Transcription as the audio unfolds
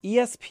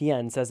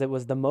ESPN says it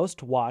was the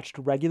most watched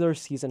regular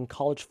season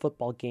college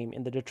football game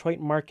in the Detroit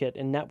market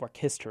in network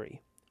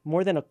history.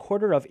 More than a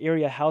quarter of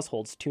area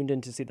households tuned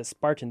in to see the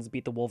Spartans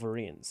beat the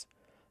Wolverines.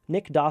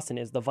 Nick Dawson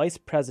is the vice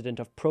president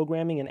of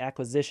programming and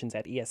acquisitions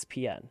at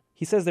ESPN.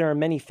 He says there are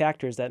many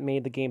factors that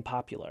made the game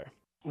popular.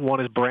 One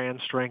is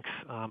brand strength.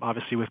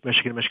 Obviously, with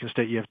Michigan and Michigan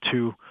State, you have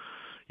two,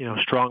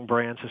 strong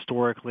brands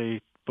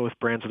historically. Both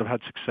brands that have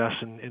had success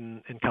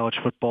in college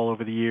football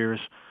over the years.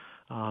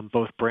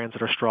 Both brands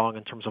that are strong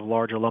in terms of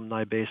large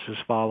alumni bases,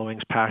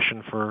 followings,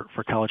 passion for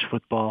college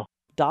football.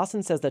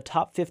 Dawson says the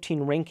top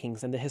 15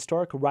 rankings and the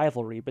historic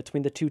rivalry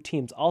between the two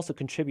teams also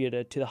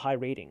contributed to the high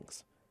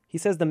ratings. He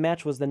says the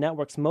match was the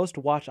network's most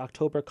watched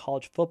October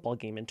college football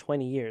game in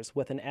 20 years,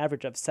 with an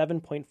average of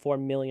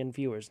 7.4 million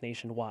viewers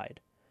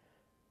nationwide.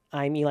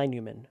 I'm Eli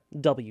Newman,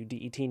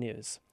 WDET News.